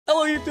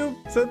Hello YouTube!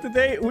 So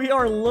today we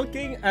are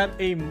looking at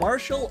a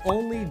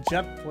Marshall-only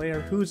Jett player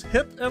who's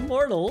hit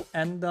Immortal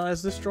and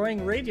is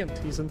destroying Radiant.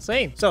 He's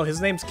insane. So his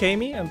name's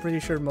Kami. I'm pretty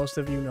sure most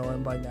of you know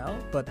him by now.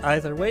 But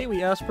either way,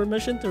 we asked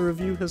permission to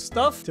review his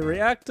stuff, to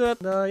react to it.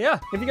 Yeah,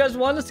 if you guys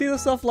want to see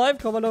this stuff live,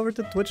 come on over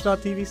to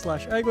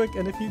twitch.tv/eggwick.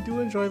 And if you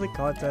do enjoy the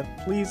content,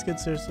 please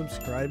consider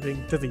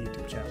subscribing to the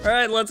YouTube channel.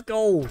 Alright, let's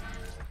go!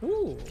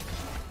 Ooh.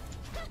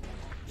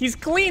 He's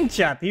clean,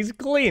 chat. He's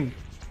clean.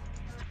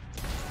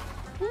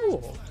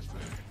 Ooh.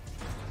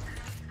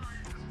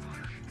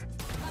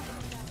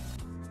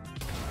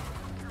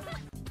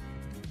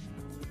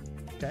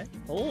 Okay.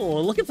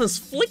 Oh, look at this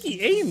flicky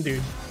aim,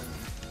 dude.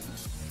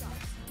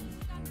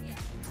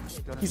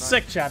 He's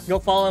sick, chat. Go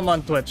follow him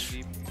on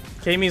Twitch.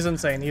 Kami's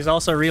insane. He's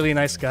also a really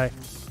nice guy.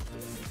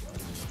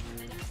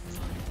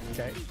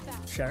 Okay.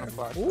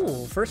 Sheriff.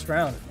 Ooh, first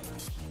round.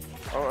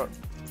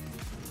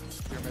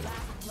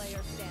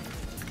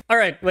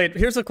 Alright, wait,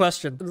 here's a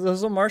question.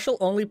 Does the Marshall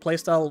only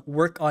playstyle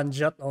work on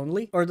Jett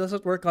only? Or does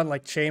it work on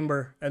like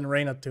Chamber and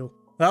Reyna too?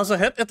 That was a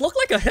hit? It looked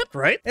like a hit,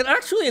 right? It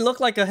actually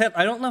looked like a hit.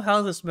 I don't know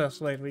how this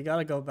missed. Wait, we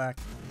gotta go back.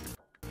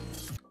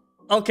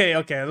 Okay,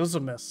 it was a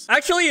miss.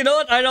 Actually, you know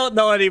what? I don't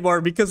know anymore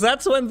because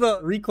that's when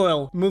the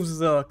recoil moves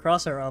the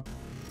crosshair up.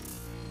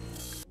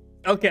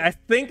 Okay, I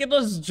think it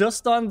was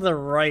just on the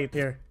right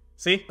here.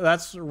 See?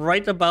 That's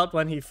right about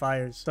when he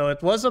fires. So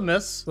it was a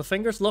miss. The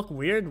fingers look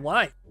weird.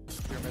 Why?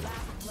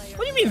 What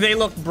do you mean they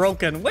look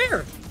broken?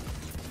 Where?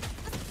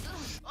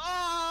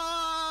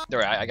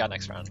 Alright, I got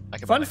next round.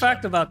 Fun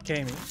fact about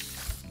Kami.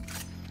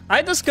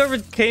 I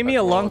discovered Kami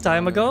a long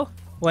time ago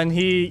when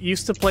he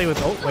used to play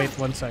with... Oh, wait,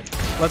 one sec.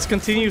 Let's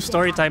continue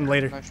story time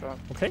later.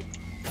 Okay.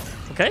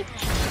 Okay.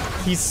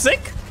 He's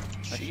sick.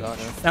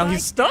 Now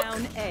he's stuck.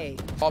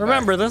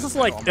 Remember, this is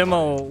like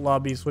IMMO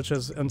lobbies, which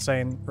is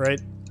insane,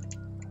 right?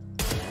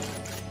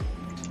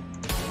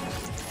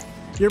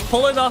 You're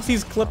pulling off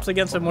these clips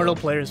against Immortal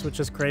players,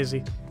 which is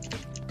crazy.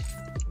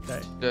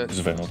 Okay.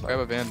 I have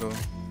a Vandal.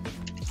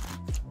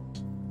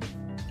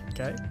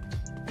 Okay.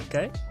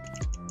 Okay.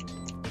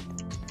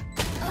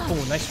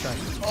 Oh, nice try.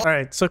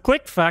 Alright, so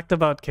quick fact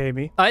about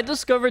Kami. I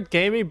discovered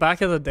Kami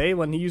back in the day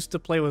when he used to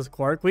play with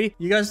Quarkwi.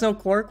 You guys know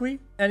Quarkwi?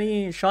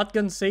 Any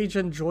Shotgun Sage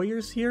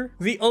enjoyers here?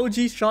 The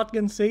OG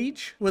Shotgun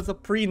Sage with a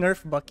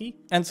pre-nerf Bucky.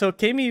 And so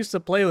Kami used to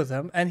play with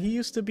him, and he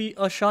used to be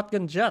a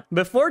Shotgun Jett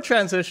before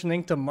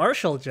transitioning to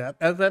Marshall Jett.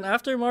 And then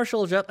after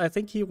Marshall Jett, I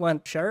think he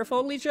went Sheriff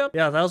only Jett.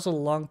 Yeah, that was a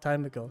long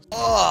time ago.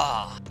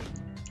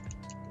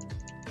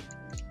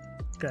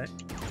 Okay.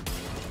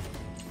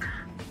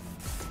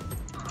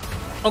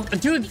 Oh,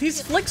 dude,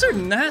 these flicks are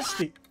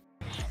nasty.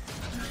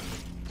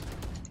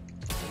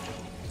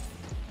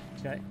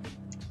 Okay.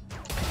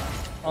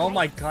 Oh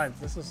my god,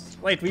 this is...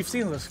 Wait, we've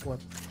seen this clip.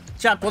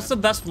 Chat, what's the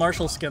best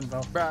Marshall skin,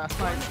 though?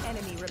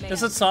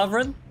 Is it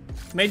Sovereign?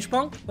 Mage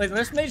Monk? Wait,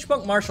 there's Mage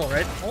Monk Marshall,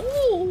 right?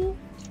 Oh!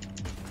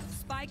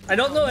 I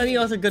don't know any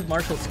other good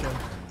Marshall skin.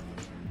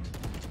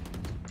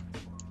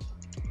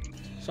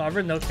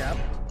 Sovereign, no cap.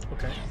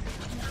 Okay.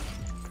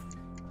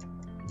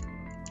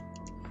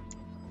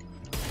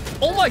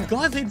 Oh my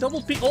god, they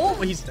double P. Oh,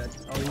 he's dead.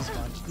 Oh, he's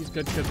gone. He's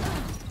good.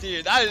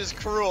 Dude, that is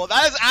cruel.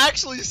 That is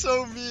actually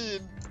so mean.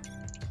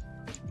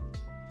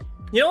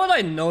 You know what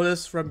I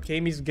noticed from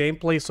Kami's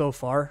gameplay so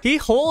far? He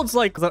holds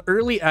like the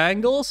early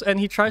angles and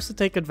he tries to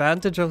take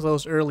advantage of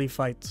those early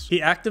fights.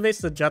 He activates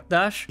the Jett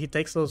dash, he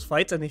takes those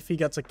fights, and if he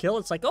gets a kill,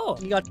 it's like, oh,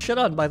 he got shit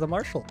on by the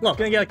Marshall. Look,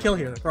 gonna get a kill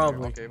here,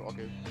 probably. Okay.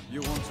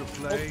 You want to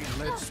play?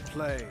 Let's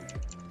play.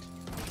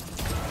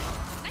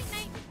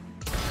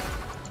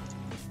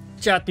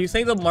 Chat, do you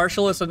think the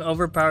Marshall is an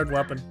overpowered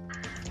weapon?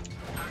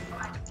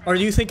 Or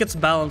do you think it's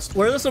balanced?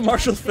 Where does the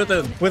Marshall fit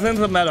in? Within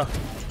the meta?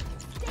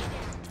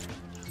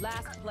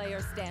 Last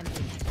player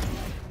standing.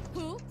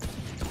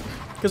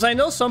 Because I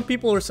know some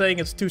people were saying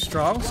it's too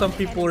strong, some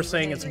people were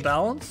saying it's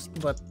balanced,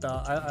 but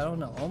I don't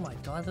know. Oh my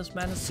god, this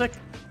man is sick.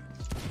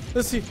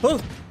 Let's see.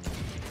 Oh.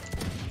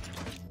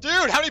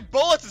 Dude, how many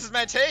bullets does this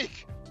man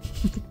take?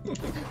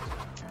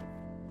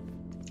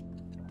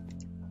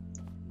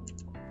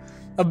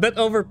 A bit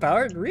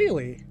overpowered?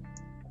 Really?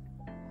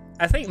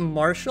 I think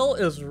Marshall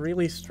is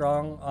really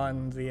strong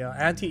on the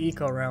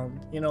anti-eco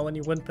round. You know, when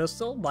you win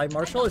pistol, by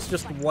Marshall, it's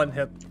just one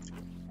hit.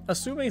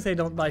 Assuming they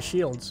don't buy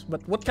shields.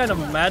 But what kind of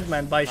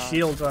madman buys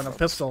shields on a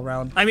pistol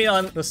round? I mean,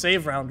 on the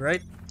save round,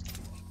 right?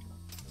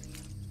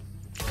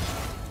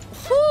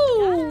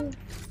 Woo!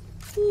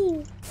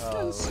 Ooh,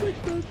 so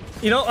good.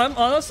 You know, I'm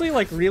honestly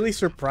like really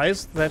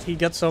surprised that he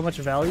gets so much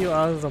value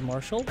out of the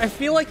Marshall. I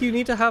feel like you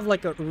need to have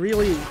like a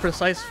really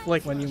precise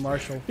flick when you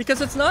Marshall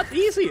because it's not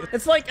easy.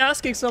 It's like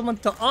asking someone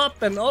to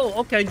up and oh,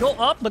 okay, go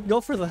up, but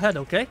go for the head,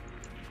 okay?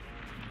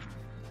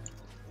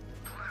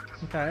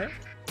 Okay.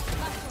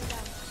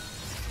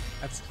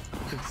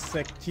 fucking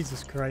sick.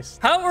 Jesus Christ.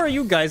 How are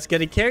you guys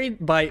getting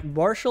carried by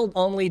Marshall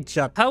only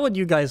Jett? How would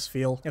you guys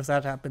feel if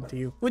that happened to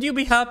you? Would you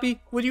be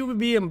happy? Would you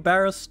be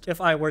embarrassed if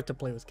I were to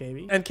play with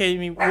KB? And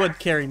KB would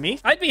carry me?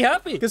 I'd be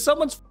happy because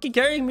someone's fucking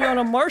carrying me on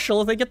a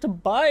Marshall. They get to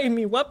buy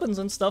me weapons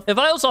and stuff. If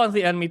I was on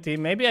the enemy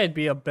team, maybe I'd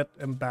be a bit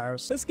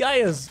embarrassed. This guy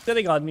is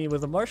sitting on me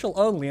with a Marshall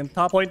only in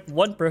top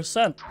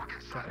 0.1%.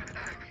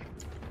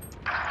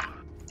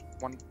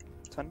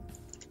 110.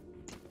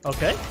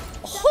 Okay.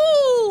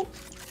 Oh!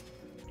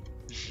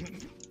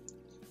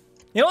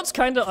 You know what's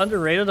kind of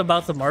underrated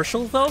about the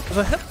Marshall though?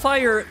 The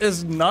hipfire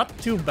is not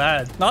too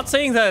bad. Not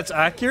saying that it's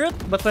accurate,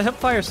 but the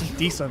hipfire is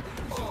decent.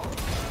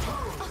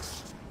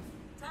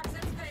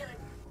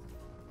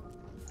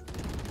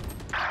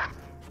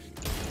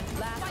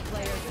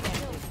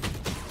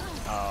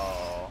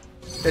 Oh.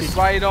 That's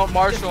why you don't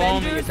Marshall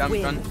only, you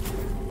dumb gun.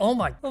 Oh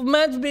my.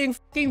 Man's being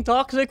fucking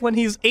toxic when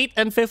he's 8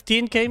 and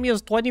 15. Kami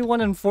is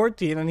 21 and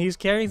 14 and he's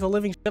carrying the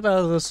living shit out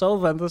of the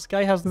Sova and this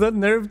guy has the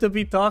nerve to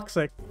be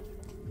toxic.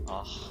 Get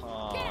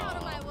out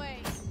of my way.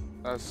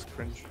 That's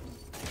cringe.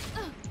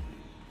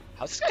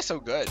 How's this guy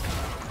so good?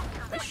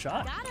 Nice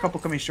shot.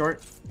 Couple coming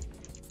short.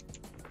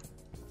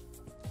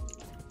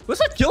 What's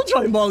that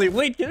Killjoy Molly?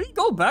 Wait, can we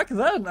go back to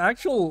that? An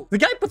actual... The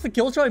guy put the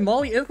Killjoy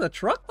Molly in the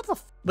truck? What the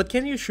f... But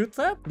can you shoot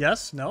that?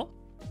 Yes? No?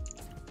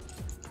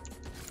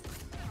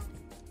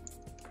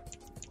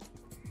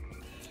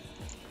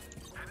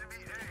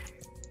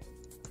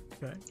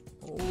 Okay.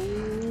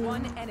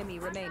 One enemy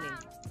remaining.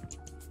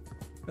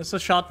 That's the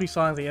shot we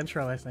saw in the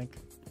intro, I think.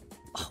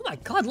 Oh my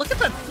god, look at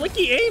that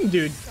flicky aim,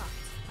 dude.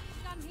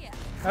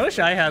 I wish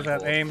I had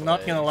that aim,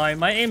 not gonna lie.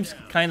 My aim's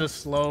kind of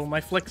slow. My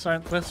flicks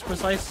aren't this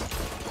precise.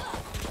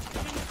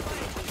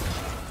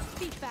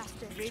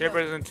 Shaper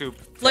isn't too.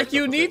 Like,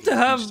 you need to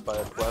have...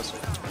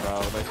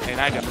 And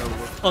I don't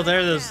know. Oh, there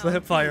it is, the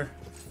hipfire.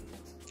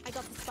 I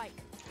got the spike.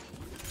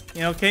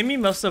 You know, Kami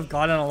must have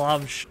gotten a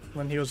lot of sh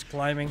when he was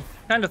climbing.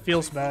 Kind of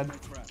feels bad.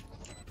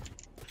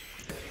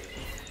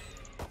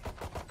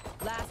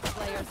 Last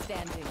player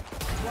standing.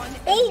 One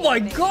Oh enemy my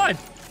remaining. god!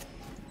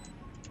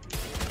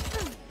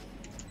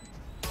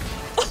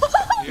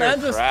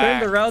 Man just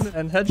turned around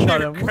and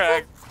headshot him.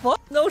 What the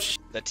fuck? No sh.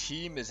 The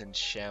team is in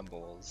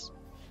shambles.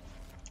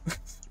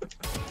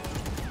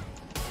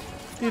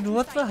 Dude,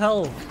 what the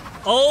hell?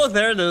 Oh,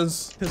 there it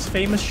is. His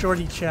famous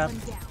shorty chat.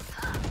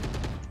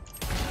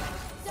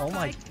 Oh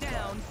my.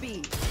 Down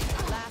B.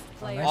 Last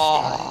player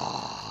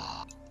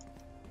Oh.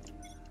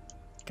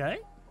 Okay.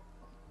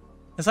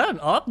 Is that an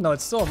op? No,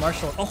 it's still a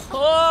Marshall.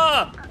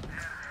 Oh!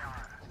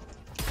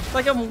 It's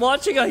like I'm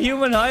watching a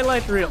human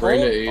highlight reel.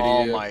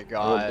 Oh my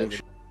god.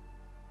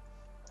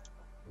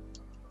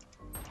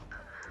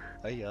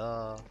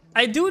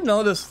 I do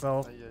notice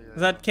though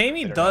that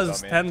Kami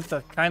does tend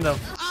to kind of.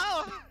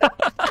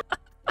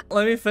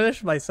 Let me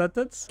finish my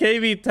sentence.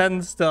 Kami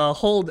tends to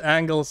hold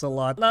angles a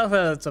lot. Not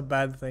that it's a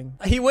bad thing.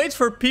 He waits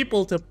for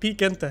people to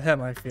peek into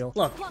him, I feel.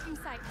 Look. Blocking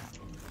sight.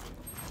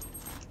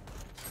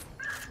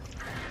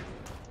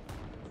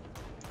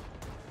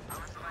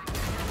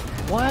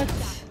 What?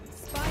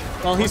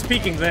 Well, he's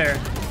peeking there.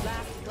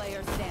 Last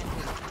player standing.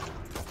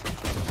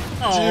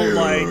 Oh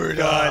my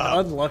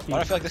god, unlucky. Why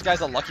do I feel like this guy's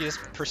the luckiest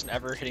person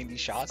ever hitting these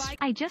shots?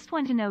 I just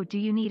want to know, do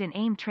you need an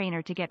aim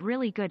trainer to get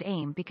really good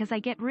aim? Because I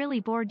get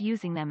really bored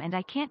using them and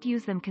I can't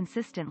use them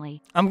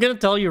consistently. I'm gonna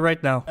tell you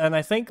right now, and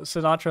I think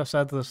Sinatra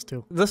said this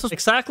too. This is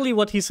exactly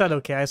what he said,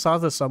 okay? I saw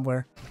this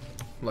somewhere.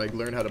 Like,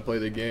 learn how to play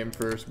the game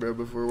first, bro,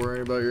 before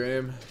worrying about your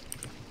aim.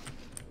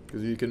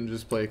 Because you can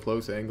just play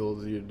close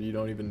angles, you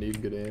don't even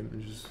need good aim,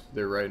 it's just,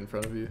 they're right in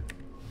front of you.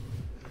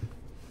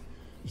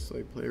 Just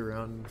like, play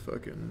around and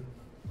fucking...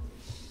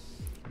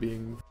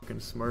 being fucking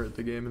smart at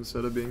the game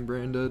instead of being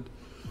brain dead.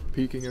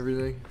 Peeking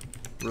everything.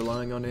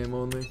 Relying on aim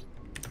only.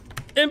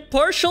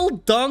 Impartial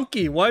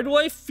donkey! Why do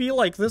I feel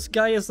like this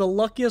guy is the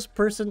luckiest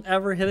person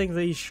ever hitting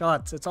these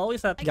shots? It's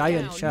always that guy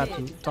in chat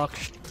who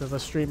talks to the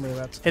streamer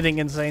that's hitting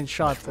insane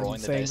shots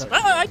and saying that,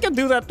 I can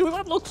do that, dude,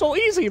 that looks so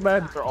easy,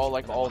 man! They're all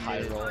like all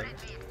high rolling.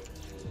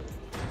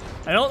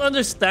 I don't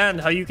understand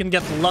how you can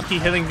get lucky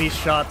hitting these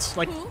shots.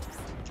 Like,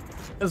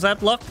 is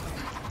that luck?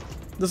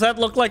 Does that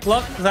look like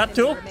luck? That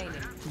too?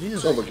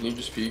 Jesus. No, but can you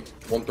just peek?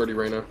 130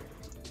 right now.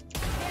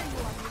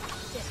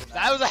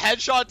 That was a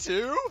headshot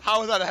too?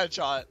 How was that a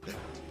headshot?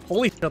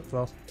 Holy shit,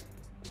 though.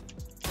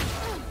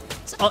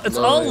 It's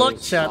all luck,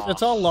 chat.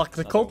 It's all luck.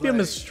 The copium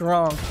is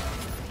strong.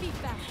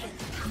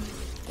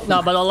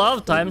 No, but a lot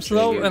of times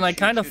though, and I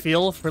kind of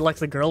feel for like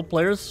the girl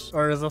players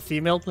or the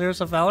female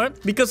players of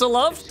Valorant, because a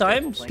lot of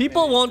times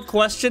people won't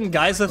question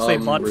guys if they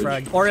bot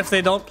frag or if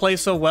they don't play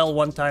so well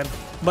one time.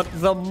 But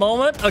the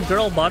moment a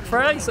girl bot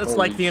frags, it's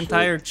like the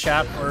entire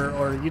chat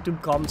or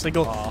YouTube comments, they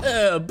go,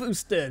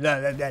 boosted,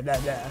 da, da, da, da,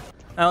 da.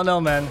 I don't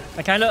know, man.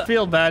 I kind of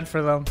feel bad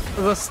for them.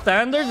 The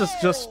standard is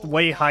just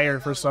way higher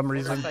for some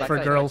reason for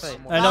girls.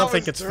 I don't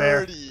think it's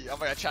fair. Oh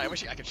my god, chat, I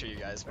wish I could show you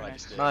guys what I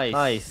just did.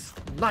 Nice.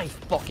 Nice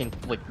fucking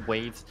like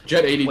waves.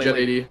 Jett 80, Jett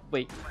 80.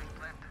 Wait.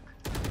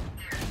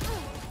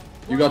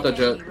 You got that,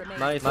 Jett.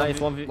 Nice.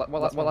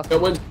 1v.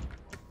 That win.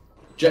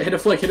 Jett, hit a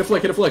flick, hit a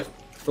flick, hit a flick.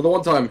 For the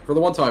one time. For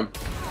the one time.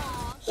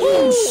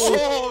 Okay.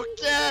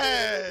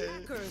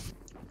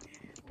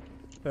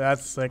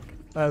 That's sick.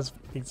 That's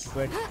fucking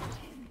sick.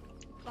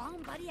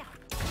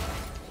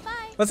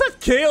 What's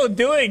that KO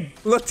doing?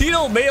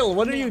 Latino male,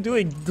 what are you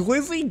doing?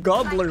 Glizzy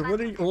Gobbler,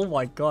 what are you? Oh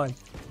my god.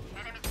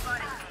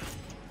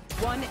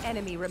 One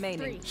enemy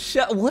remaining.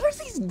 What are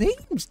these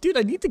names? Dude,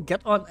 I need to get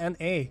on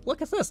NA.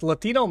 Look at this.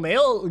 Latino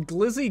male,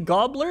 Glizzy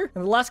Gobbler.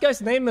 And the last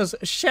guy's name is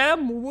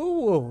Sham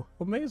Woo.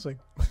 Amazing.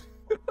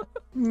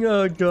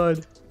 Oh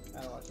god.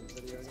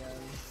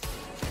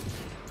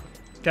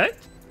 Okay.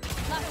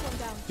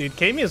 Dude,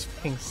 Kami is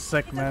fucking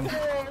sick, man.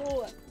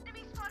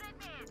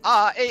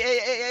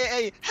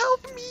 Hey,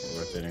 help me!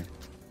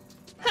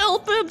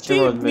 Help him,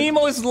 team!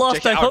 Nemo is lost.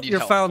 Jake, I hope need you're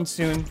help. found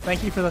soon.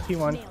 Thank you for the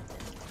T1.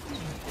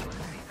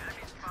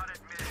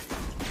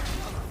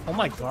 Oh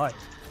my god.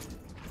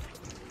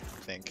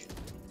 I think.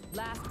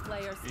 Last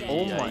player Oh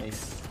standing. my.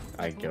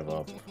 I give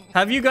up.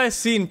 Have you guys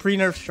seen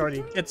pre-nerf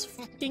Shorty? It's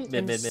fucking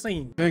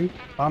insane. Bing.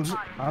 Bombs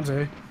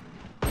A.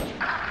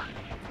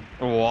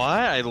 What?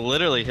 I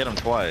literally hit him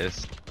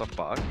twice. What the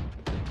fuck?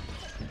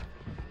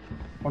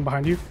 One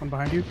behind you. One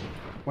behind you.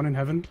 One in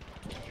heaven.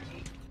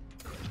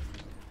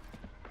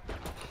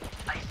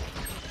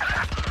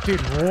 Dude,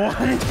 what?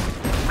 I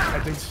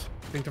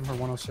think them for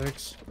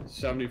 106.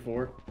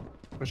 74.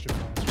 Pushed it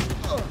faster.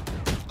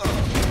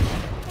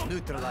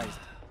 Neutralized.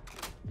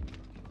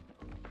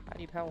 I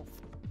need help.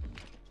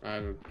 I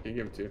can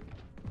give him 2.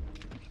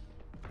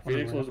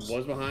 Phoenix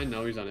was behind,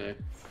 now he's on A.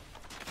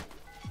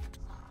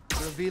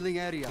 Revealing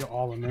area. You're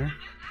all in there.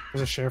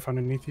 There's a sheriff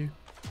underneath you.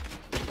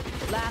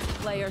 Last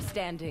player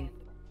standing.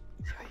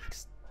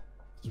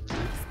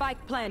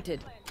 Spike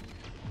planted.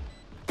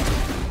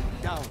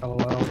 Down.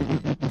 LOL.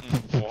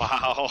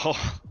 Wow.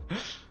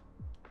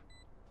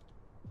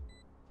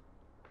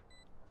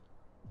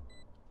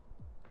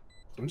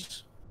 One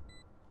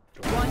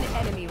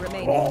enemy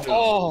remaining.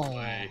 Oh.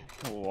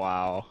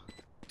 Wow.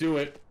 Do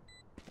it.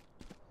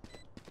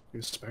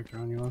 There's a Spectre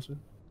on you, also.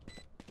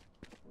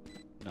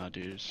 No,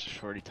 dude, it's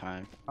Shorty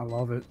time. I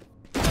love it.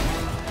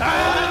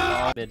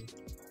 Mid.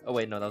 Oh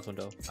wait, no, that was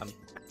window. I'm.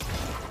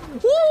 Woo!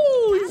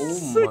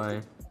 Oh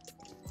my.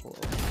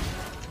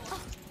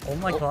 Oh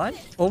my god.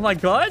 Oh my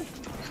god.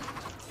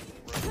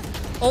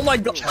 Oh my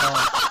god.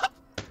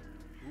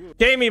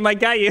 Kami, my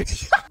guy.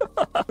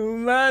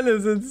 Man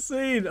is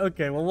insane.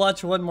 Okay, we'll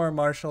watch one more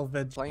Marshall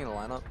vid. Playing in the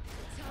lineup.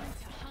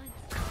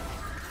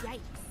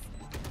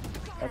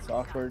 That's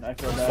awkward. I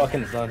feel bad.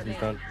 Fucking done. He's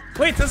done.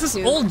 Wait, this is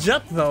old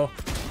Jett though.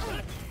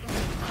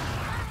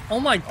 Oh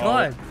my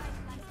god.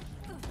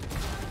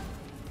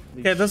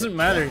 Okay, it doesn't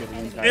matter.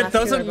 It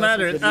doesn't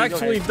matter. It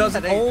actually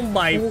doesn't. Oh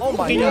my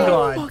fucking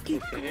god. Oh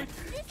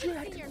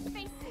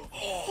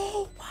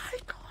my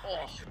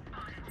god.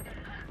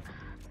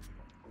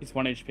 He's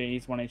 1 HP.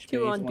 He's 1 HP.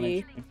 2 on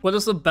D. What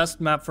is the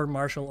best map for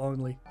Marshall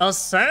only?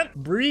 Ascent?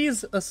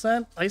 Breeze?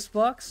 Ascent?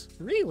 Icebox?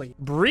 Really?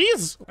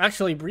 Breeze?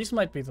 Actually, Breeze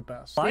might be the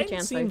best. Mine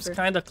chance, seems Cypher.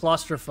 kind of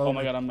claustrophobic. Oh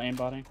my god, I'm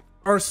aimbotting.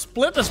 Or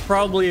Split is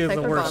probably the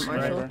Cypher worst, bot,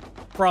 Marshall.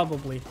 right?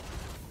 Probably.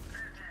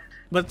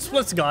 But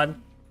Split's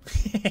gone.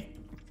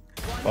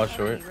 Ball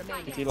short.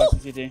 CT,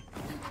 left CT. I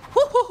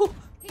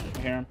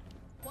hear him.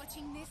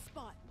 Watching this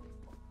spot.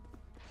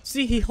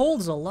 See, he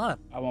holds a lot.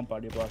 I won't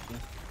body block you.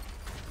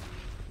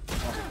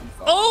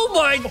 Oh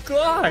my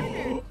god!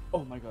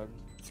 Oh my god.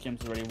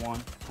 Skim's already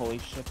won. Holy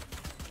shit.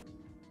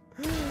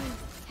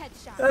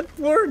 Headshot. That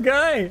poor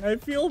guy. I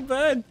feel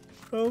bad.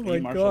 Oh my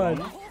you Marshall god.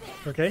 on me?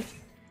 Okay.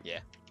 Yeah.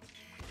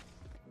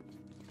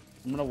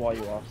 I'm gonna wall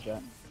you off,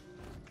 Jett.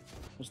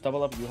 Just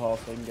double up U-Haul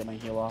so I can get my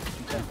heal off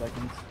in 10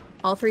 seconds.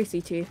 All 3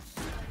 CT.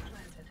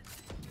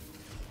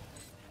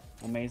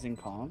 Amazing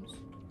comms.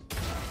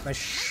 Nice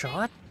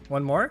shot.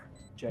 One more.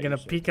 Jett, You're gonna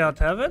you're so peek out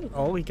heaven.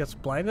 Oh, he gets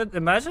blinded.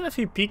 Imagine if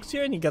he peeks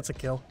here and he gets a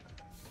kill.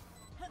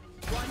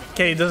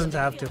 Okay, he doesn't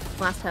have to.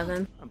 Last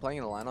heaven. I'm playing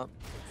in the lineup.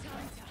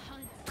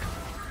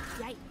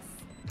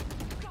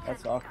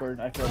 That's awkward.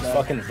 I feel bad.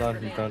 Fucking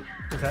done. He's done.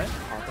 Okay.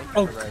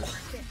 Oh.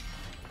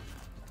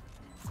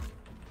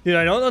 Dude,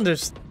 I don't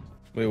understand.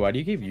 Wait, why do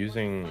you keep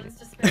using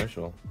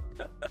Marshall?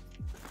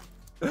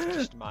 It's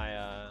just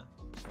my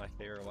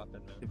favorite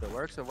weapon, man. If it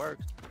works, it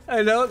works.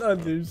 I don't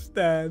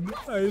understand.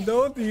 I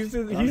don't. He's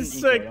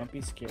sick. Don't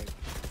be scared.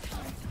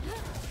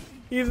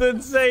 He's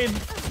insane.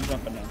 I'm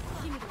jumping in.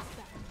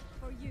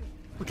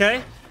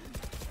 Okay.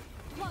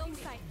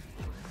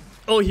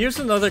 Oh, here's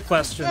another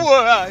question.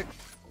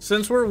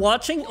 Since we're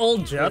watching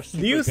old Jett,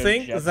 do you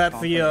think that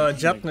the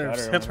Jett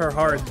nerfs hit her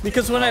hard?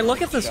 Because when I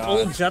look at this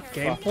old Jett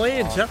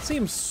gameplay, Jett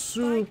seems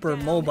super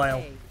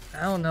mobile.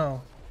 I don't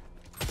know.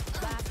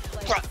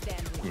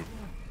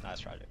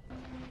 That's tragic.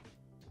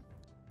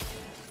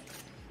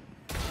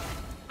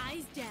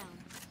 Eyes down.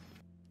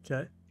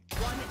 Okay.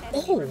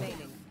 Oh.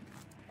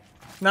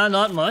 Nah,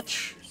 not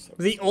much.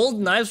 The old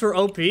knives were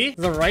OP.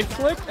 The right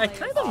click? I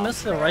kind of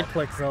miss the right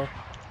click though.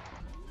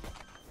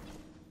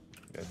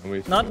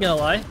 Not gonna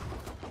lie.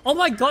 Oh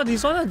my god,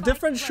 he's on a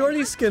different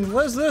shorty skin.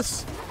 What is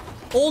this?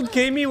 Old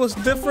Kami was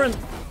different.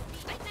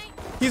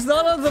 He's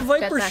not on the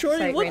Viper back shorty.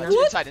 side, What? Reyna.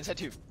 What? Inside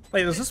 2.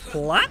 Wait, is this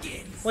plat?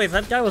 Wait,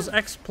 that guy was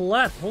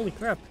ex-plat. Holy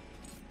crap.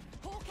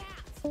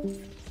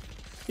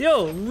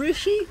 Yo,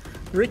 Ricky?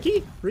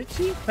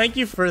 Thank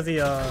you for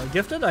the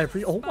gifted. I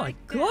appreciate. Oh my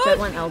god. Jett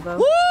one elbow.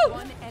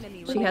 Woo!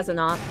 She has an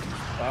op.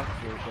 Fuck,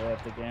 you're good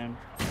at the game.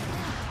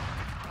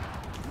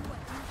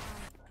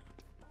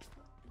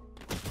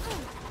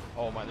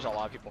 Oh my, there's a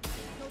lot of people.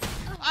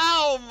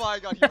 Oh my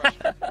god, he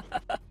rushed me.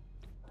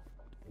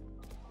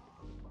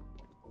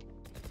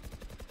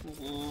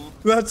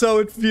 That's how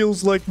it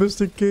feels like,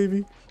 Mr.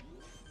 KB.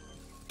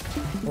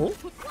 Oh.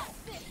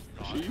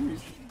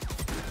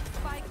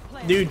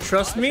 Dude,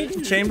 trust me,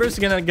 Chamber's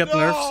gonna get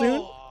nerfed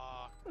soon.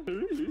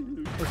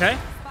 Okay?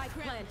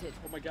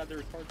 Oh my god, they're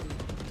retarded.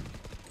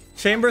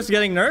 Chamber's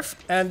getting nerfed,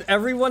 and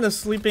everyone is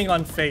sleeping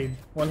on Fade.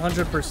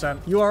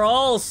 100%. You are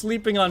all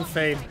sleeping on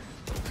Fade.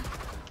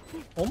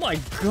 Oh my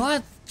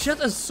god, Jett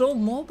is so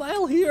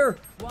mobile here.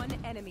 One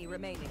enemy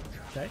remaining.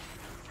 Okay.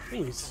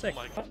 Ooh, he's sick.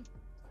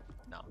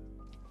 No.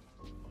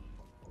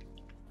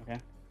 Okay.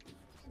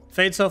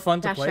 Fade's so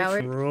fun to Dash play.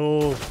 shower.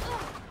 True.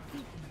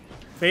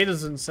 Fade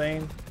is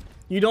insane.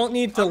 You don't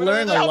need to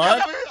learn a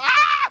lot.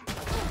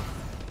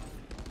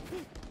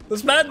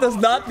 This man does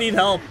not need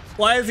help.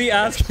 Why is he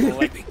asking?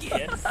 Oh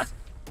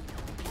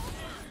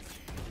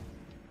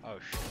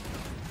shit.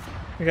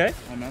 Okay.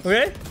 I missed.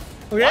 Okay.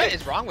 Okay. What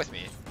is wrong with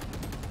me?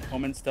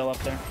 Omen's still up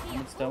there.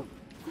 Omen's still.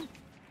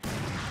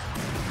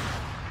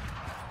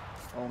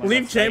 Oh my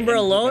Leave God, Chamber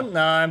Titan. alone?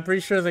 Nah, I'm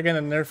pretty sure they're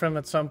gonna nerf him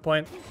at some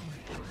point.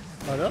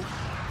 Oh no?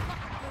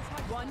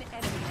 One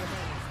enemy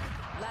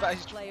remaining.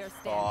 Last player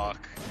standing.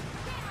 Fuck.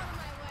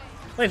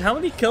 Wait, how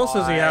many kills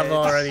does he have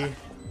already?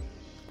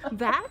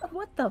 That?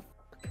 What the?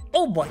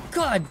 Oh my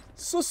god!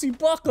 Sussy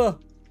baka!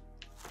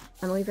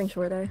 I'm leaving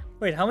short A.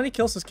 Wait, how many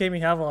kills does Kami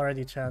have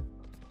already, Chad?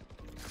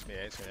 Yeah,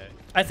 it's okay.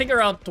 I think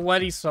around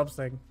 20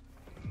 something.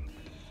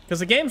 Because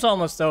the game's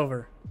almost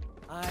over.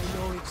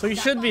 So you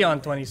should be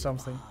on 20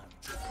 something.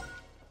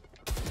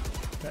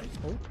 Okay.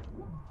 Oh.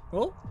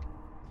 Oh.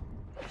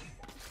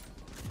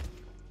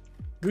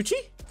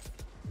 Gucci?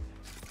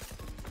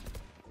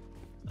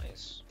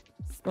 Nice.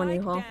 One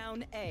U haul.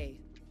 Down A.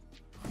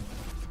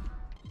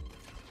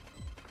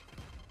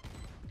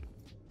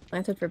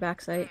 Planted for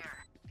backside.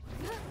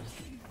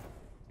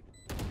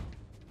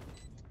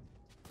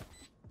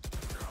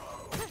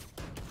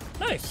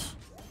 Nice.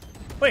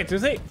 Wait,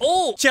 did they?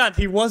 Oh, chat,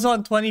 he was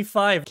on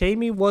 25.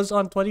 Kami was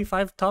on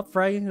 25, top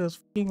fragging his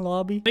fucking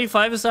lobby.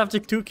 25 is after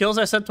 2 kills.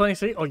 I said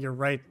 23. Oh, you're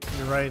right.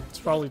 You're right. It's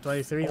probably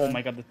 23. Oh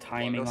my god, the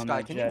timing on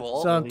that Jett.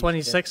 It's on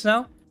 26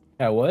 now?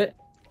 Yeah, what?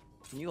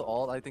 Can you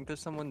ult? I think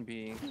there's someone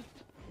being.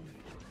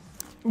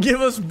 Give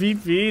us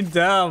BP,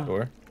 damn.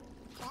 Sure.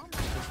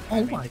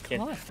 Oh my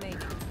god.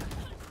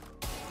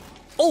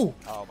 Oh!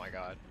 Oh my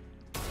god.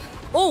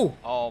 Oh!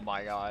 Oh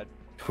my god.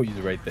 Oh, he's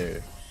right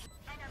there.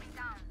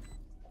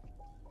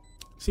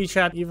 See,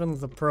 chat, even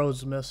the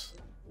pros miss.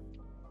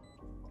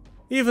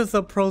 Even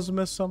the pros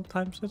miss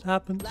sometimes. It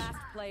happens. Last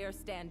player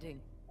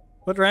standing.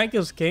 What rank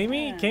is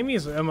Kami? Kami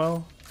is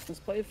MO. Let's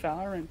play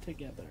Valorant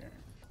together.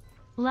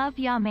 Love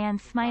ya, man.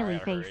 Smiley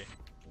face.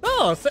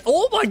 Oh,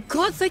 oh my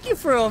god, thank you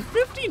for a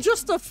 50,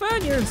 just a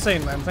fan. You're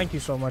insane, man. Thank you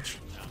so much.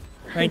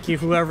 Thank you,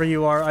 whoever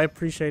you are. I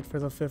appreciate for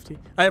the 50.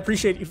 I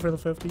appreciate you for the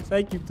 50.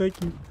 Thank you,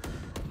 thank you.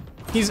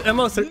 He's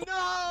MO3.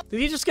 No! Did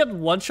he just get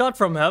one shot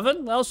from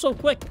heaven? That was so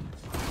quick.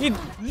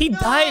 He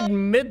died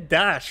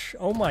mid-dash.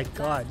 Oh my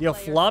god. Yo,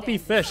 floppy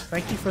fish.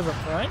 Thank you for the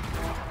prime.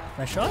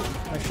 Nice shot.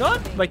 Nice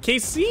shot. My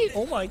KC.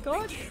 Oh my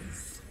god.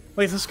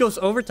 Wait, this goes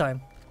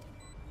overtime.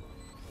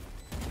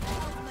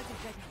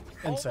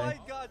 Insane.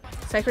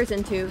 Cypher's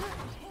in 2.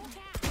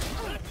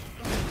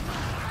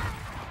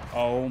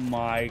 Oh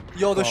my.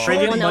 Yo, the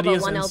Radiant Buddy elbow,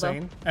 is one elbow.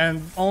 insane.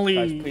 And only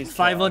Guys, please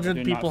 500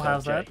 do people not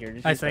have sub that, Jett here.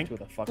 Just I use that think. to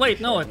the fucking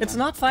Wait, no, shit, it's man.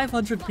 not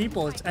 500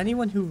 people. It's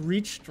anyone who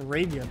reached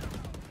Radiant.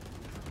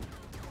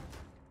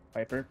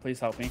 Viper, please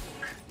help me.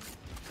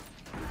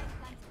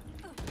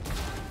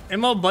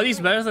 MO Buddy's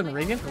better than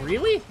Radiant?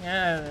 Really?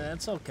 Yeah,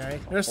 that's okay.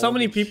 There's so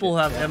many people who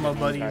have MO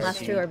Buddies.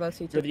 Last 2 are both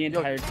For C2. the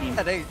entire team.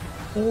 Yeah, they.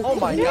 Oh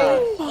my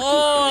god.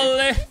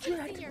 Holy!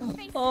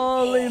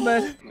 Holy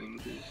man.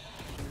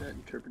 That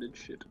interpreted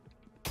shit.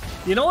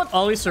 You know what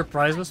always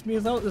surprises me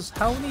though is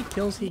how many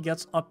kills he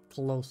gets up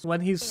close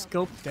when he's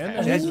scoped in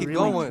and he's keep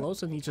really going.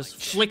 close and he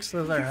just flicks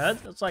to their head.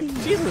 It's like,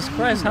 Jesus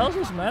Christ, how is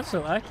this match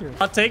so accurate?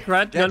 I'll take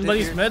Riot Gun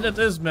Buddy's mid. It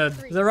is mid.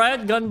 The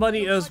Riot Gun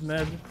Buddy is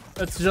mid.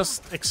 It's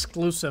just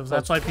exclusive.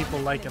 That's why people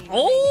like it.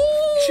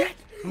 Oh! Shit!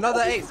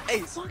 Another ace.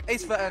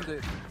 Ace for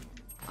ended.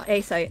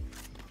 A site.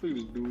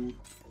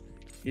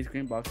 He's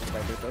green box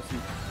Viper. Trust me.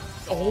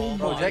 Oh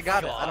Bro, my Jett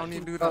got it. God. I don't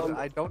need to do nothing.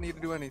 I don't need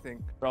to do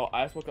anything. Bro,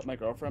 I just woke up my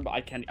girlfriend, but I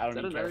don't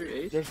even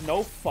care. There's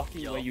no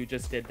fucking way you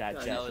just did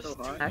that, Jett.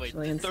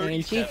 Actually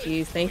insane.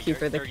 GG's. Thank you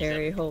for the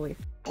carry. Holy.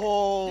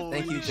 Oh,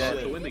 thank you,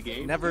 Jett.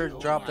 Never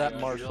drop that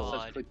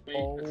Marshall.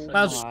 Oh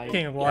That's my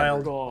fucking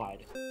wild.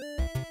 God.